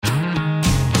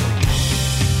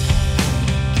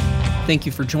Thank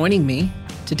you for joining me.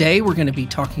 Today, we're going to be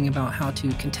talking about how to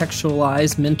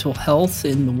contextualize mental health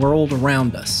in the world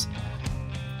around us.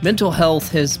 Mental health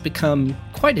has become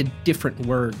quite a different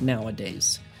word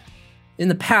nowadays. In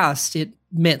the past, it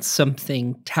meant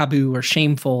something taboo or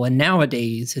shameful, and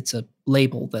nowadays it's a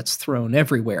label that's thrown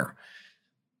everywhere.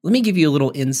 Let me give you a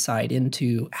little insight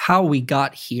into how we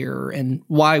got here and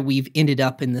why we've ended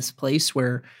up in this place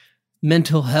where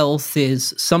mental health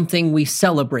is something we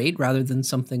celebrate rather than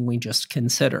something we just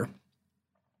consider.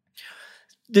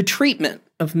 The treatment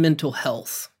of mental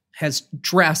health has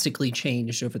drastically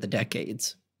changed over the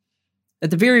decades.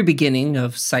 At the very beginning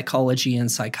of psychology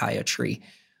and psychiatry,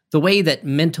 the way that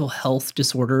mental health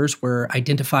disorders were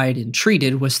identified and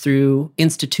treated was through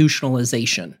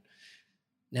institutionalization.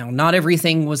 Now, not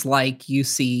everything was like you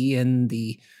see in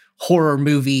the horror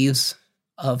movies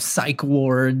of psych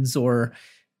wards or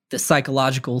the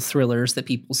psychological thrillers that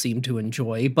people seem to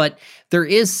enjoy, but there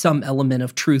is some element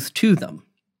of truth to them.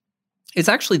 It's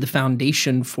actually the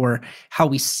foundation for how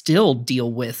we still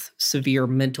deal with severe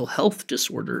mental health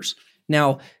disorders.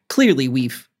 Now, clearly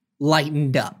we've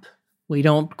lightened up. We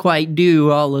don't quite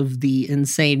do all of the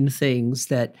insane things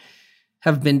that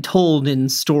have been told in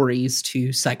stories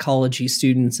to psychology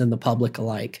students and the public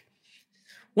alike.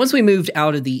 Once we moved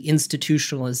out of the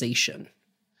institutionalization,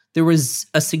 there was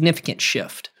a significant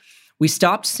shift. We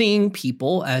stopped seeing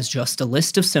people as just a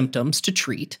list of symptoms to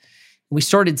treat. We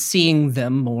started seeing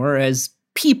them more as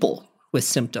people with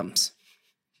symptoms.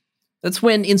 That's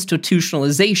when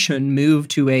institutionalization moved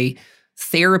to a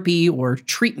therapy or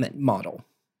treatment model.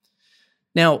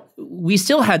 Now, we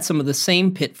still had some of the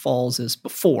same pitfalls as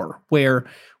before, where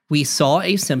we saw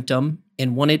a symptom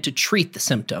and wanted to treat the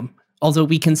symptom, although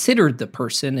we considered the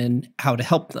person and how to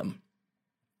help them.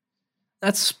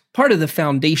 That's part of the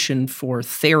foundation for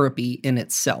therapy in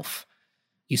itself.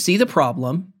 You see the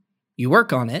problem, you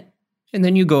work on it, and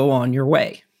then you go on your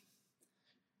way.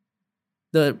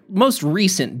 The most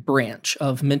recent branch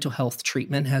of mental health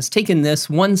treatment has taken this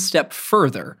one step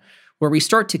further, where we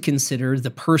start to consider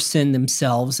the person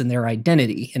themselves and their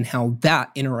identity and how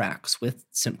that interacts with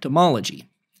symptomology.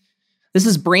 This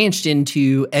is branched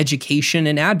into education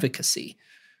and advocacy,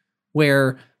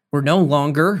 where we're no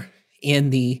longer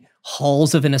in the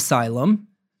halls of an asylum.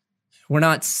 We're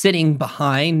not sitting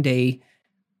behind a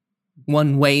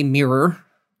one-way mirror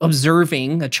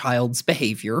observing a child's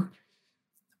behavior,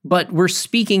 but we're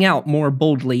speaking out more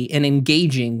boldly and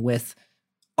engaging with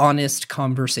honest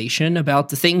conversation about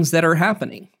the things that are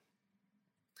happening.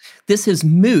 This has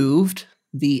moved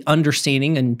the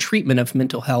understanding and treatment of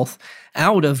mental health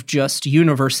out of just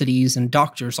universities and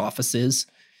doctors' offices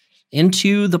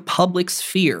into the public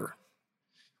sphere,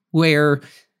 where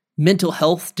mental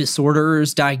health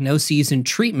disorders, diagnoses, and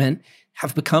treatment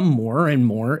have become more and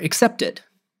more accepted.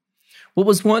 What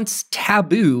was once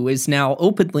taboo is now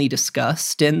openly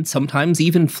discussed and sometimes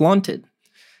even flaunted.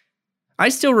 I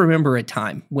still remember a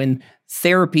time when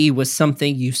therapy was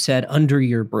something you said under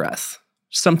your breath,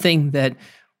 something that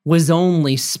was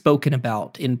only spoken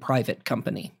about in private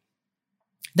company.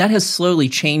 That has slowly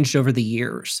changed over the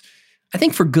years, I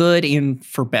think for good and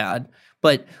for bad,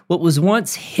 but what was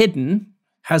once hidden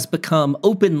has become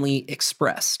openly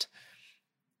expressed.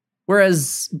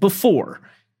 Whereas before,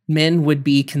 men would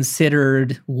be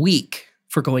considered weak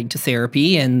for going to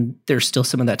therapy, and there's still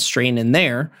some of that strain in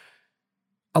there.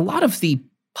 A lot of the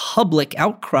public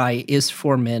outcry is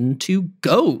for men to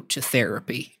go to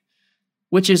therapy,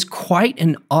 which is quite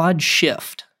an odd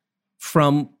shift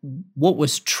from what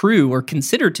was true or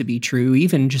considered to be true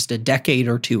even just a decade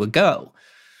or two ago.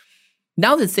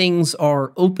 Now that things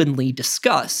are openly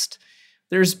discussed,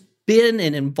 there's been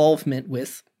an involvement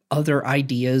with other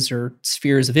ideas or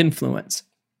spheres of influence.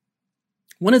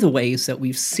 One of the ways that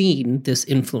we've seen this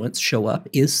influence show up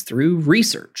is through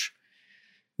research.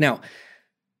 Now,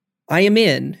 I am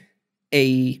in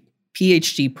a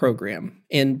PhD program,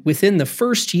 and within the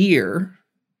first year,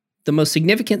 the most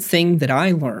significant thing that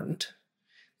I learned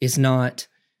is not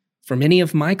from any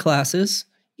of my classes,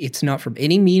 it's not from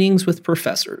any meetings with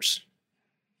professors.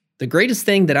 The greatest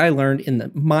thing that I learned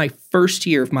in my first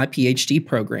year of my PhD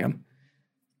program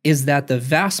is that the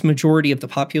vast majority of the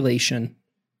population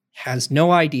has no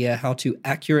idea how to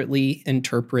accurately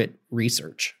interpret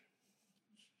research.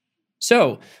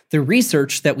 So, the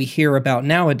research that we hear about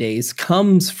nowadays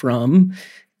comes from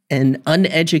an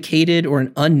uneducated or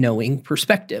an unknowing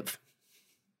perspective.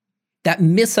 That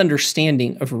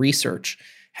misunderstanding of research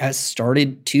has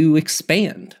started to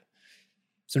expand.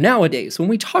 So nowadays, when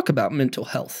we talk about mental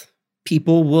health,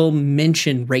 people will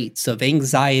mention rates of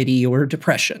anxiety or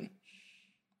depression.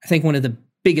 I think one of the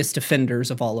biggest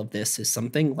offenders of all of this is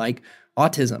something like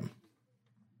autism.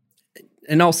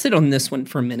 And I'll sit on this one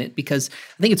for a minute because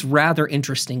I think it's rather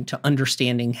interesting to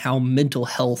understanding how mental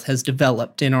health has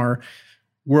developed in our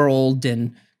world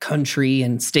and country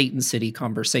and state and city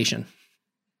conversation.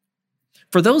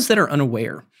 For those that are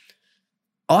unaware,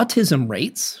 autism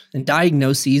rates and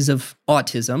diagnoses of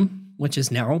autism, which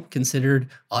is now considered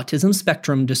autism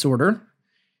spectrum disorder,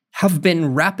 have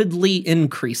been rapidly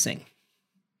increasing.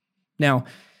 Now,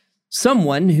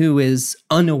 someone who is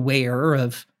unaware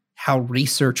of how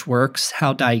research works,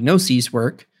 how diagnoses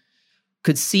work,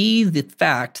 could see the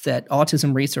fact that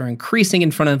autism rates are increasing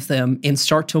in front of them and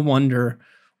start to wonder,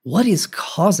 what is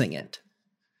causing it?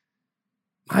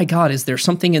 My God, is there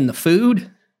something in the food?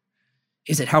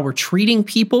 Is it how we're treating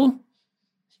people?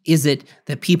 Is it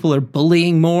that people are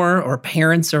bullying more or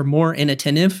parents are more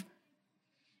inattentive?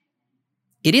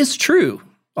 It is true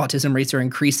autism rates are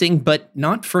increasing, but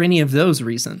not for any of those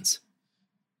reasons.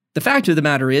 The fact of the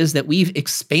matter is that we've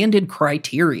expanded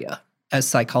criteria as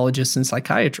psychologists and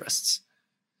psychiatrists.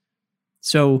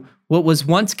 So what was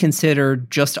once considered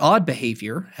just odd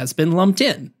behavior has been lumped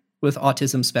in with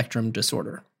autism spectrum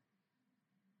disorder.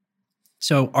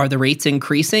 So are the rates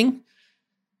increasing?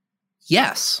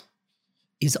 Yes.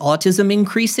 Is autism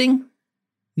increasing?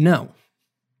 No.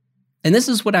 And this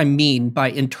is what I mean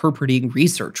by interpreting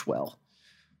research well.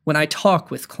 When I talk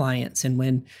with clients and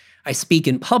when I speak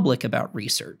in public about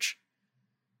research,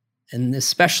 and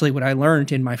especially what I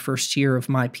learned in my first year of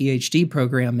my PhD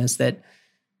program is that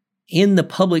in the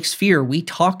public sphere, we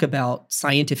talk about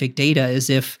scientific data as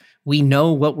if we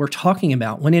know what we're talking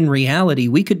about, when in reality,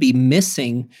 we could be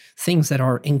missing things that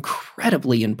are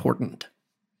incredibly important.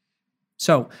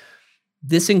 So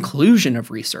this inclusion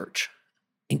of research,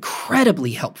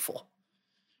 incredibly helpful.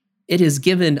 It has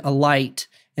given a light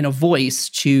and a voice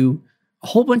to a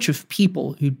whole bunch of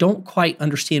people who don't quite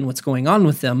understand what's going on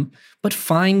with them, but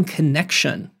find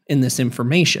connection in this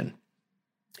information.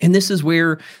 And this is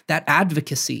where that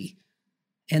advocacy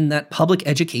and that public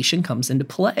education comes into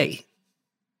play.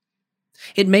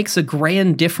 It makes a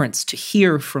grand difference to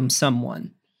hear from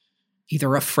someone,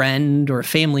 either a friend or a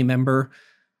family member,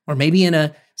 or maybe in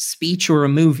a speech or a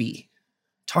movie,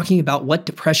 talking about what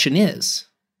depression is.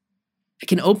 It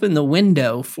can open the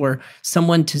window for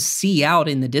someone to see out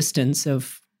in the distance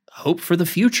of hope for the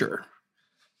future.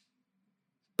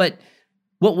 But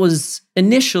what was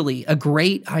initially a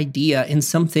great idea and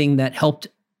something that helped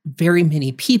very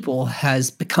many people has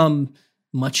become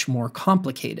much more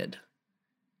complicated.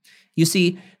 You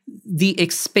see, the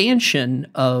expansion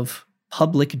of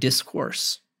public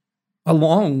discourse,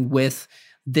 along with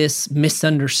this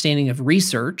misunderstanding of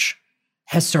research,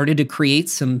 has started to create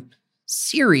some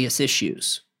serious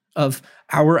issues of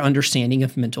our understanding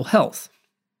of mental health,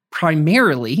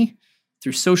 primarily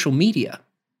through social media.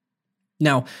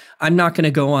 Now, I'm not going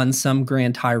to go on some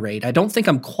grand tirade. I don't think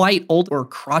I'm quite old or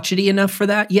crotchety enough for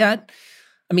that yet.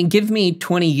 I mean, give me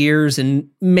 20 years and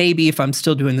maybe if I'm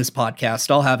still doing this podcast,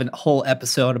 I'll have a whole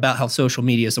episode about how social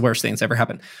media is the worst thing that's ever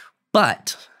happened.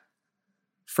 But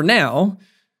for now,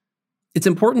 it's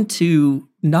important to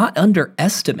not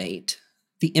underestimate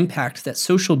the impact that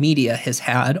social media has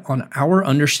had on our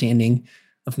understanding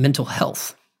of mental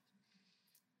health.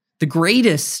 The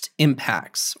greatest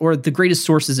impacts, or the greatest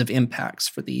sources of impacts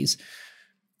for these,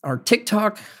 are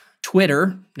TikTok,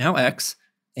 Twitter, now X,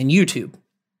 and YouTube.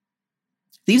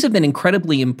 These have been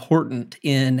incredibly important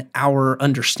in our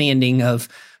understanding of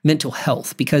mental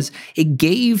health because it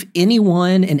gave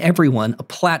anyone and everyone a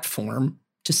platform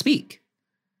to speak.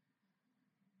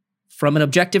 From an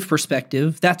objective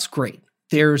perspective, that's great.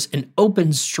 There's an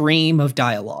open stream of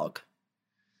dialogue.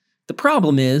 The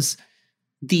problem is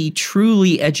the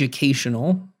truly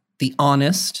educational, the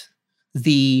honest,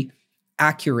 the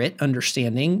accurate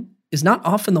understanding is not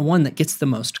often the one that gets the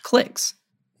most clicks.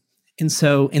 And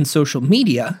so in social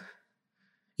media,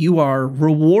 you are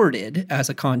rewarded as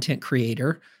a content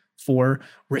creator for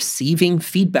receiving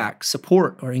feedback,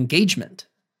 support, or engagement.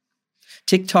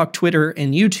 TikTok, Twitter,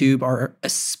 and YouTube are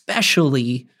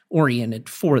especially oriented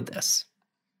for this.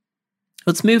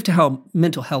 Let's move to how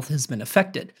mental health has been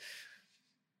affected.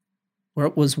 Where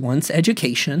it was once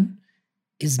education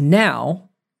is now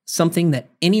something that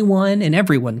anyone and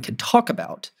everyone can talk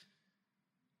about.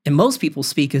 And most people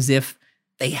speak as if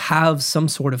they have some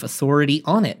sort of authority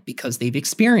on it because they've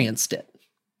experienced it,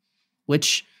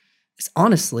 which is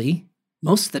honestly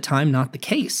most of the time not the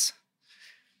case.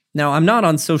 Now, I'm not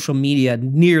on social media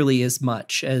nearly as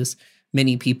much as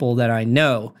many people that I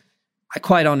know. I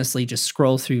quite honestly just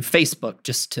scroll through Facebook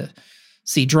just to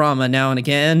see drama now and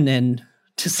again and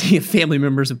to see if family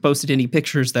members have posted any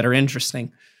pictures that are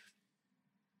interesting.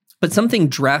 But something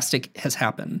drastic has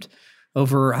happened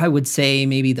over, I would say,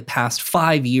 maybe the past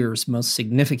 5 years most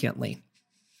significantly.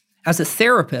 As a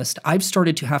therapist, I've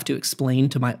started to have to explain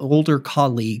to my older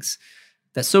colleagues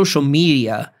that social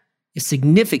media is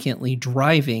significantly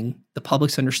driving the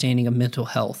public's understanding of mental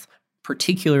health,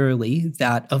 particularly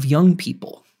that of young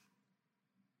people.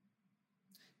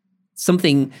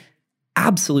 Something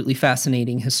absolutely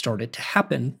fascinating has started to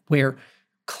happen where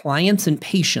clients and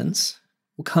patients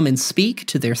will come and speak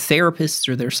to their therapists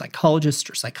or their psychologists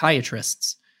or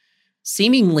psychiatrists,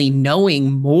 seemingly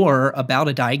knowing more about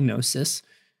a diagnosis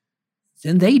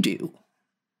than they do.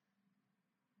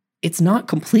 It's not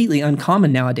completely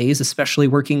uncommon nowadays, especially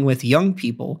working with young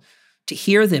people, to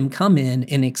hear them come in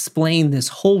and explain this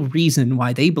whole reason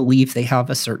why they believe they have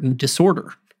a certain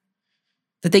disorder.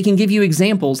 That they can give you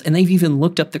examples, and they've even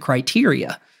looked up the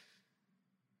criteria.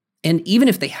 And even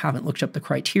if they haven't looked up the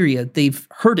criteria, they've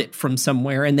heard it from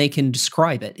somewhere and they can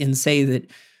describe it and say that,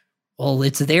 well,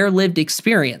 it's their lived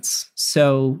experience,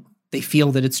 so they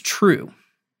feel that it's true.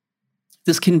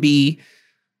 This can be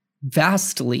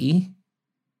vastly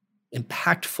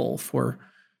impactful for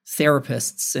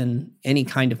therapists and any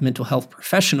kind of mental health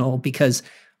professional because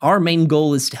our main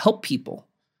goal is to help people.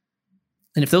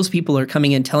 And if those people are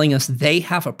coming in telling us they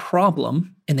have a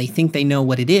problem and they think they know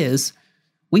what it is,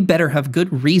 we better have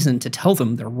good reason to tell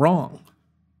them they're wrong.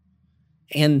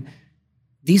 And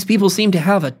these people seem to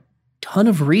have a ton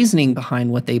of reasoning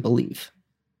behind what they believe.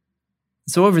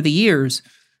 So over the years,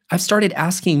 I've started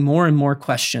asking more and more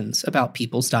questions about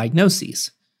people's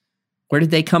diagnoses. Where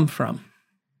did they come from?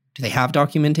 Do they have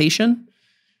documentation?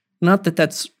 Not that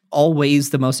that's always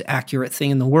the most accurate thing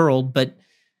in the world, but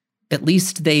at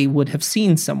least they would have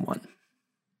seen someone.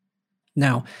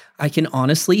 Now, I can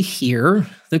honestly hear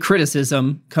the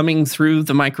criticism coming through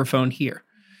the microphone here.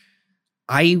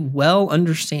 I well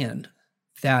understand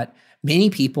that many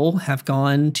people have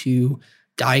gone to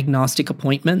diagnostic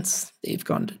appointments, they've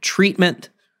gone to treatment,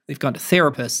 they've gone to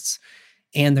therapists,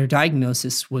 and their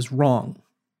diagnosis was wrong.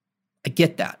 I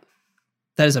get that.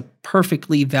 That is a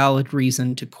perfectly valid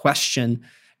reason to question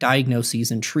diagnoses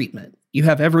and treatment. You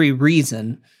have every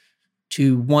reason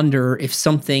to wonder if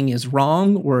something is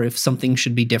wrong or if something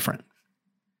should be different.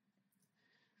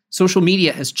 Social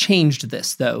media has changed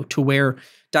this, though, to where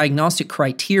diagnostic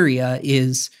criteria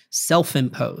is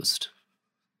self-imposed.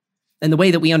 And the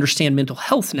way that we understand mental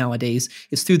health nowadays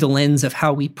is through the lens of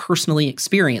how we personally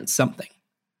experience something.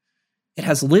 It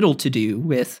has little to do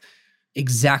with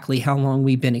exactly how long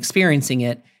we've been experiencing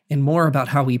it and more about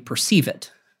how we perceive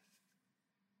it.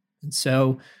 And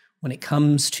so when it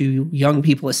comes to young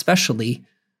people especially,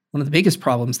 one of the biggest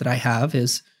problems that I have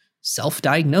is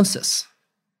self-diagnosis.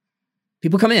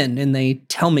 People come in and they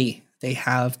tell me they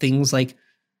have things like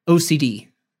OCD,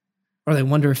 or they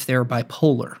wonder if they're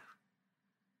bipolar,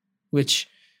 which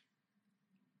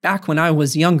back when I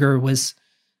was younger was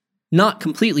not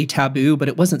completely taboo, but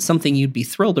it wasn't something you'd be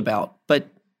thrilled about. But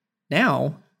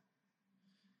now,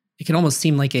 it can almost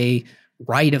seem like a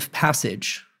rite of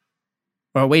passage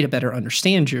or a way to better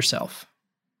understand yourself.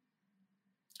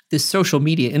 This social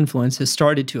media influence has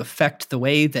started to affect the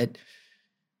way that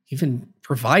even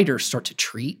providers start to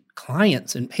treat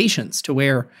clients and patients to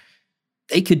where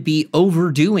they could be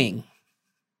overdoing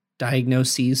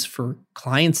diagnoses for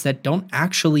clients that don't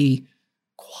actually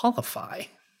qualify.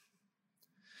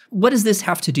 What does this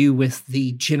have to do with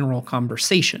the general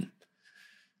conversation?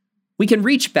 We can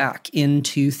reach back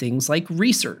into things like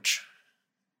research.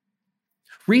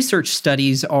 Research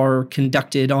studies are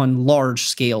conducted on large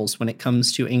scales when it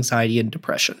comes to anxiety and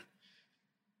depression.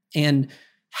 And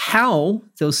how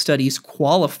those studies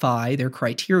qualify their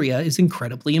criteria is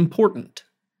incredibly important.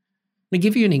 Let me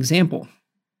give you an example.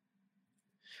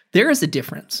 There is a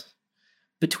difference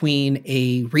between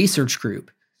a research group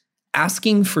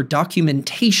asking for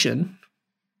documentation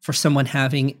for someone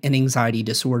having an anxiety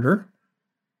disorder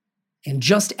and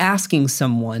just asking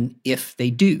someone if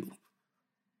they do.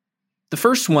 The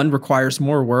first one requires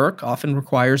more work, often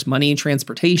requires money,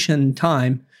 transportation,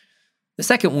 time. The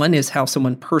second one is how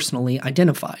someone personally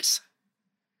identifies.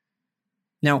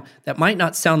 Now, that might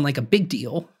not sound like a big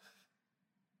deal,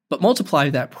 but multiply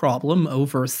that problem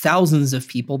over thousands of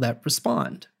people that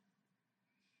respond.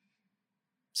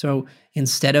 So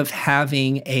instead of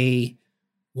having a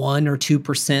 1 or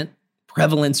 2%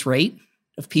 prevalence rate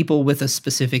of people with a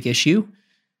specific issue,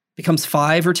 becomes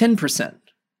 5 or 10%.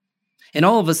 And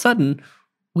all of a sudden,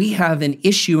 we have an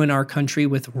issue in our country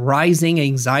with rising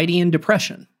anxiety and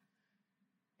depression.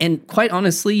 And quite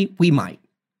honestly, we might.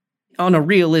 On a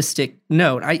realistic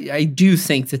note, I do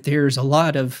think that there's a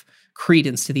lot of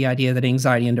credence to the idea that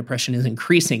anxiety and depression is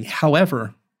increasing.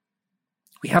 However,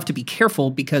 we have to be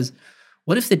careful because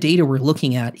What if the data we're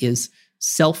looking at is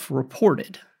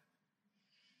self-reported?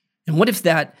 And what if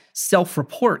that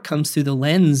self-report comes through the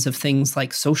lens of things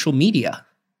like social media?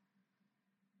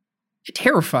 It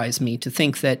terrifies me to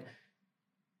think that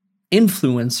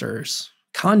influencers,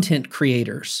 content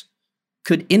creators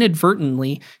could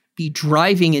inadvertently be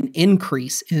driving an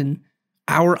increase in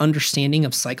our understanding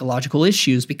of psychological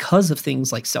issues because of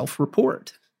things like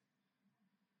self-report.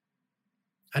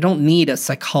 I don't need a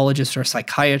psychologist or a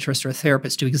psychiatrist or a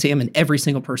therapist to examine every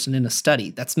single person in a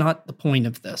study. That's not the point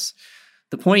of this.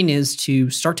 The point is to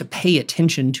start to pay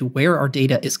attention to where our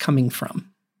data is coming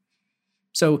from.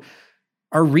 So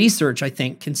our research, I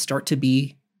think, can start to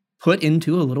be put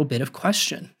into a little bit of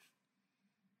question.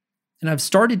 And I've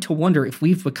started to wonder if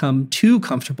we've become too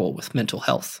comfortable with mental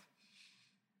health.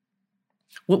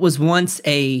 What was once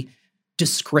a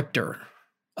descriptor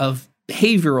of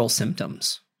behavioral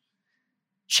symptoms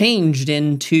changed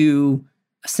into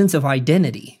a sense of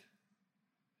identity,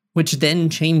 which then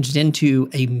changed into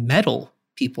a medal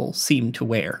people seem to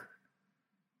wear.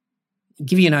 I'll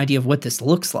give you an idea of what this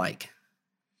looks like.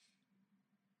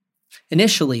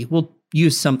 Initially, we'll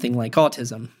use something like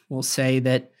autism. We'll say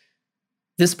that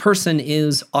this person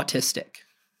is autistic.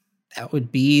 That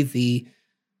would be the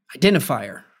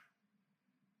identifier.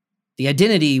 The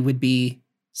identity would be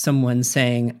someone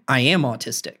saying, I am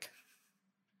autistic.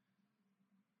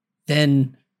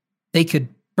 Then they could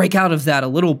break out of that a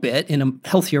little bit in a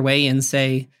healthier way and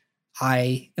say,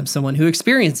 I am someone who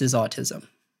experiences autism.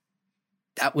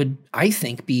 That would, I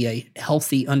think, be a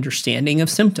healthy understanding of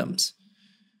symptoms,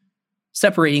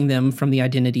 separating them from the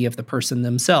identity of the person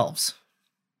themselves.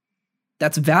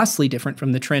 That's vastly different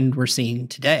from the trend we're seeing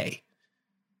today,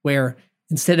 where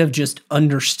instead of just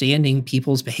understanding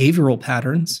people's behavioral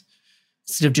patterns,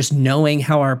 instead of just knowing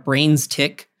how our brains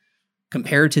tick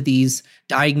compared to these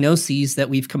diagnoses that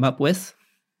we've come up with,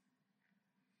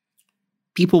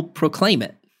 people proclaim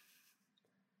it.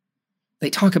 They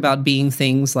talk about being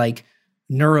things like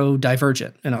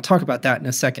neurodivergent, and I'll talk about that in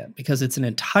a second because it's an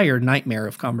entire nightmare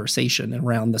of conversation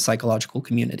around the psychological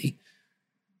community.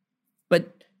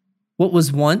 But what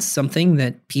was once something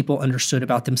that people understood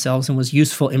about themselves and was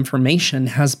useful information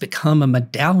has become a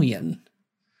medallion,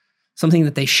 something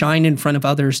that they shine in front of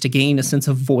others to gain a sense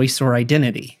of voice or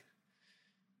identity.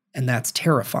 And that's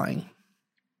terrifying.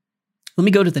 Let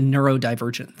me go to the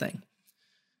neurodivergent thing.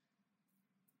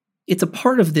 It's a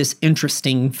part of this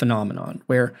interesting phenomenon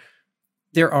where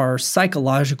there are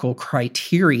psychological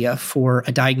criteria for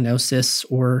a diagnosis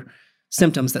or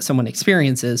symptoms that someone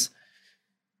experiences,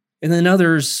 and then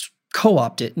others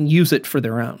co-opt it and use it for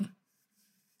their own.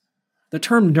 The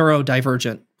term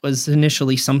neurodivergent was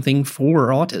initially something for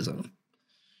autism.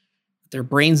 Their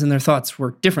brains and their thoughts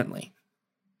work differently.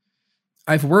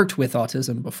 I've worked with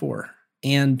autism before,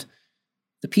 and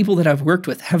the people that I've worked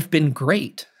with have been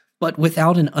great, but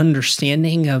without an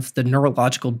understanding of the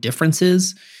neurological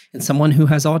differences in someone who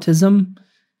has autism,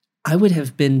 I would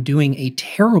have been doing a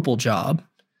terrible job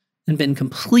and been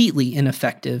completely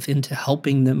ineffective into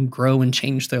helping them grow and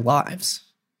change their lives.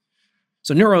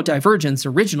 So neurodivergence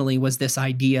originally was this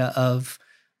idea of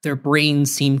their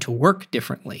brains seem to work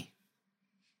differently,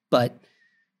 but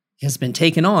has been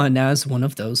taken on as one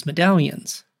of those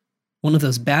medallions, one of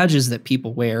those badges that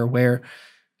people wear where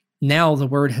now the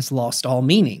word has lost all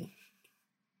meaning.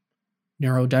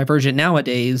 Neurodivergent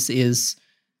nowadays is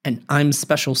an I'm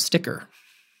special sticker,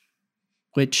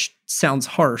 which sounds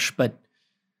harsh, but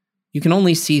you can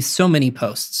only see so many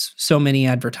posts, so many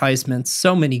advertisements,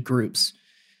 so many groups.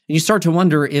 And you start to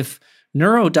wonder if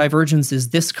neurodivergence is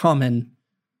this common,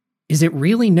 is it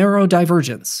really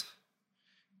neurodivergence?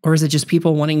 Or is it just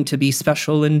people wanting to be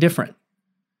special and different?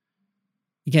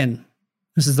 Again,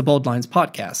 this is the Bold Lines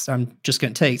podcast. I'm just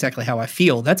going to tell you exactly how I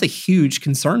feel. That's a huge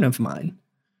concern of mine,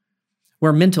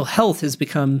 where mental health has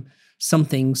become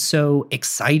something so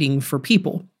exciting for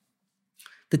people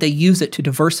that they use it to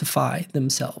diversify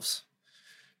themselves.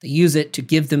 They use it to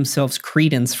give themselves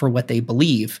credence for what they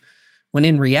believe, when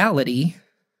in reality,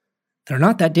 they're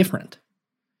not that different.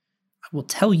 I will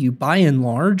tell you, by and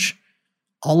large,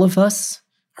 all of us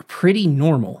are pretty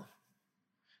normal.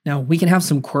 Now, we can have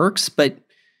some quirks, but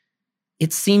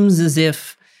it seems as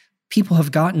if people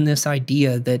have gotten this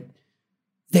idea that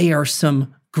they are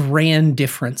some grand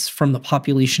difference from the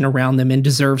population around them and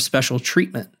deserve special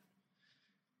treatment.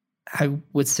 I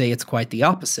would say it's quite the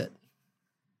opposite.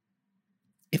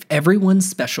 If everyone's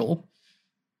special,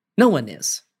 no one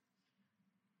is.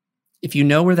 If you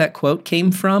know where that quote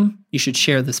came from, you should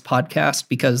share this podcast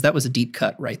because that was a deep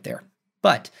cut right there.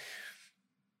 But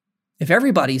if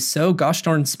everybody's so gosh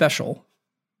darn special,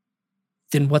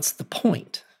 then what's the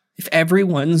point? If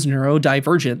everyone's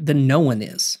neurodivergent, then no one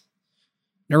is.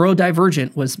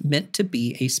 Neurodivergent was meant to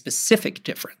be a specific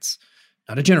difference,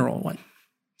 not a general one.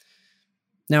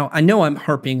 Now, I know I'm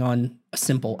harping on a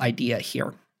simple idea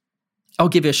here. I'll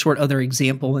give you a short other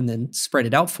example and then spread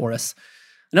it out for us.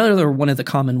 Another one of the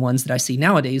common ones that I see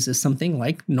nowadays is something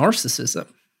like narcissism.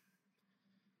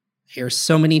 I hear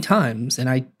so many times, and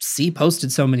I see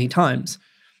posted so many times,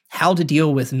 how to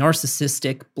deal with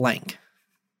narcissistic blank.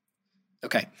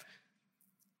 Okay,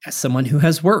 as someone who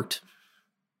has worked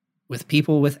with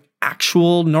people with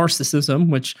actual narcissism,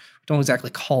 which we don't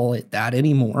exactly call it that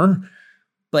anymore,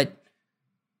 but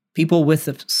people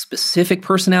with specific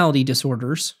personality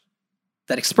disorders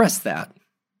that express that,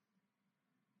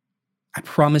 I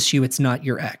promise you it's not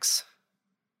your ex.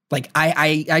 Like,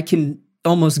 I can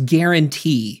almost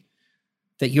guarantee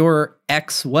that your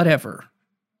ex whatever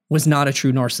was not a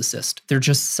true narcissist. They're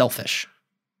just selfish.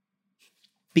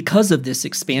 Because of this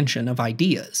expansion of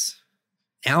ideas,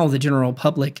 now the general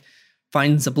public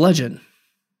finds a bludgeon.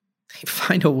 They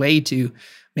find a way to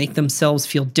make themselves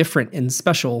feel different and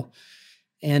special.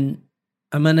 And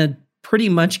I'm going to pretty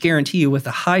much guarantee you with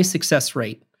a high success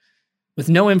rate, with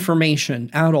no information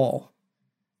at all,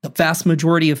 the vast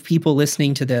majority of people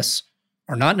listening to this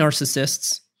are not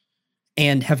narcissists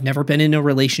and have never been in a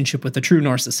relationship with a true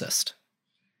narcissist.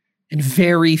 And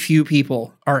very few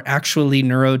people are actually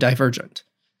neurodivergent.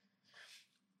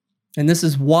 And this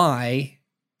is why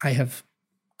I have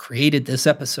created this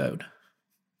episode.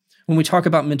 When we talk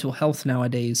about mental health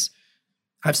nowadays,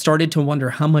 I've started to wonder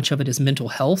how much of it is mental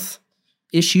health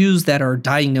issues that are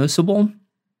diagnosable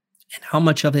and how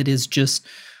much of it is just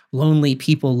lonely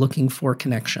people looking for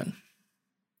connection.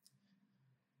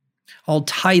 I'll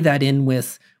tie that in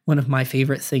with one of my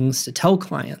favorite things to tell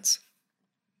clients.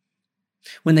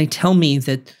 When they tell me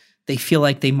that they feel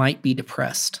like they might be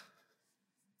depressed,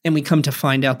 and we come to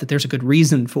find out that there's a good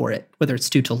reason for it, whether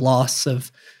it's due to loss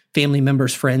of family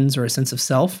members, friends, or a sense of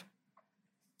self,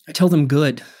 I tell them,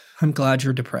 good, I'm glad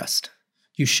you're depressed.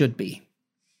 You should be.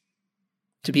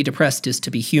 To be depressed is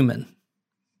to be human.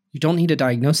 You don't need a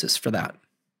diagnosis for that.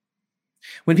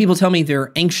 When people tell me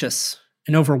they're anxious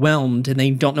and overwhelmed and they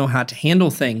don't know how to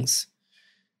handle things,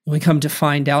 and we come to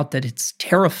find out that it's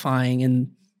terrifying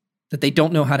and that they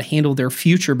don't know how to handle their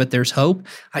future, but there's hope,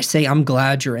 I say, I'm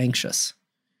glad you're anxious.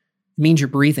 It means you're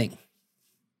breathing.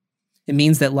 It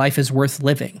means that life is worth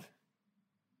living.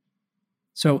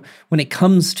 So when it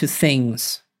comes to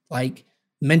things like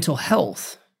mental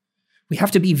health, we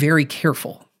have to be very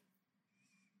careful.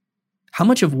 How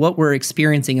much of what we're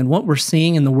experiencing and what we're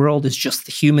seeing in the world is just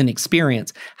the human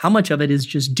experience? How much of it is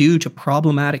just due to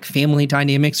problematic family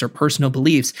dynamics or personal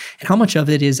beliefs? And how much of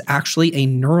it is actually a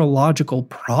neurological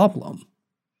problem?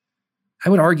 I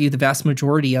would argue the vast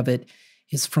majority of it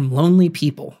is from lonely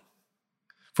people,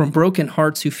 from broken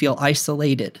hearts who feel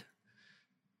isolated,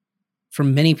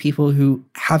 from many people who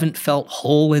haven't felt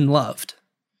whole and loved.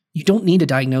 You don't need a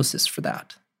diagnosis for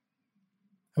that.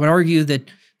 I would argue that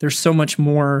there's so much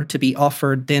more to be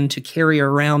offered than to carry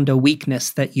around a weakness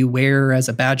that you wear as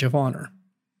a badge of honor.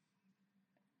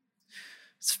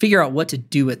 Let's figure out what to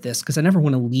do with this, because I never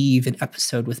want to leave an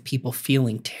episode with people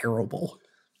feeling terrible.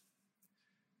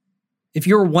 If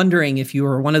you're wondering if you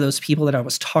are one of those people that I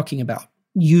was talking about,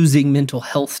 using mental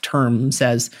health terms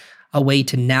as a way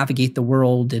to navigate the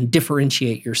world and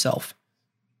differentiate yourself,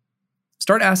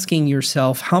 start asking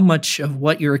yourself how much of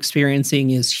what you're experiencing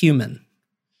is human.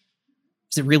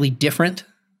 Is it really different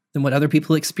than what other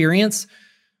people experience?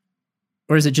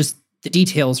 Or is it just the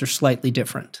details are slightly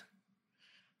different?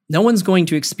 No one's going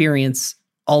to experience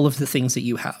all of the things that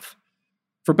you have.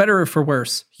 For better or for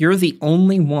worse, you're the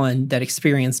only one that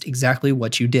experienced exactly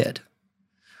what you did.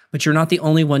 But you're not the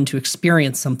only one to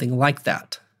experience something like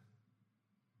that.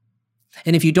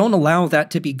 And if you don't allow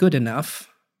that to be good enough,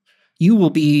 you will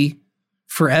be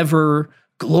forever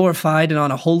glorified and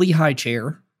on a holy high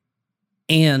chair,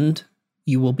 and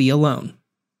you will be alone.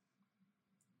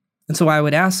 And so I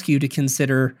would ask you to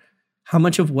consider how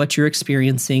much of what you're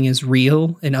experiencing is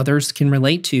real and others can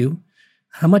relate to.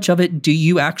 How much of it do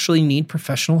you actually need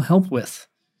professional help with?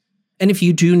 And if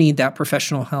you do need that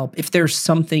professional help, if there's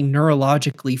something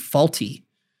neurologically faulty,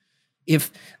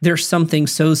 if there's something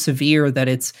so severe that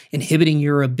it's inhibiting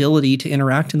your ability to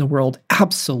interact in the world,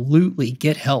 absolutely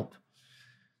get help.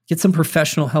 Get some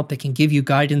professional help that can give you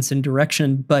guidance and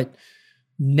direction, but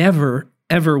never,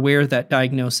 ever wear that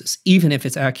diagnosis, even if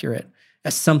it's accurate,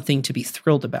 as something to be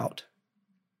thrilled about.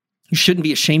 You shouldn't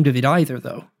be ashamed of it either,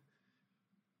 though.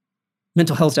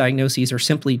 Mental health diagnoses are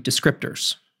simply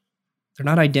descriptors. They're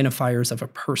not identifiers of a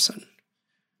person.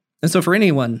 And so for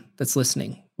anyone that's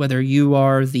listening, whether you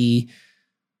are the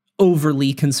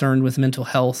overly concerned with mental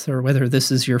health, or whether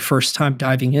this is your first time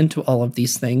diving into all of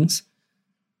these things,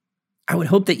 I would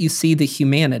hope that you see the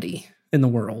humanity in the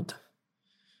world.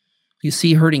 You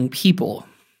see hurting people,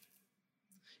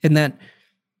 and that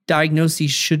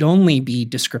diagnoses should only be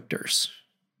descriptors.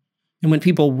 And when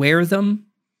people wear them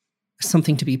as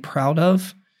something to be proud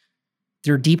of,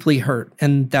 they're deeply hurt,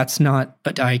 and that's not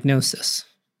a diagnosis.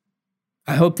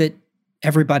 I hope that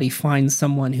everybody finds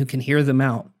someone who can hear them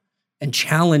out and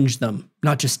challenge them,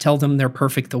 not just tell them they're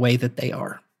perfect the way that they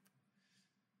are.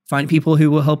 Find people who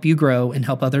will help you grow and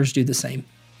help others do the same.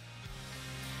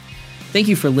 Thank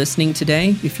you for listening today.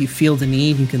 If you feel the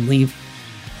need, you can leave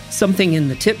something in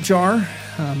the tip jar.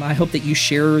 I hope that you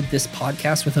share this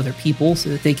podcast with other people so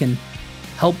that they can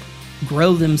help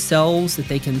grow themselves, that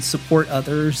they can support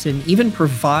others, and even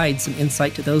provide some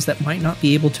insight to those that might not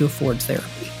be able to afford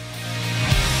therapy.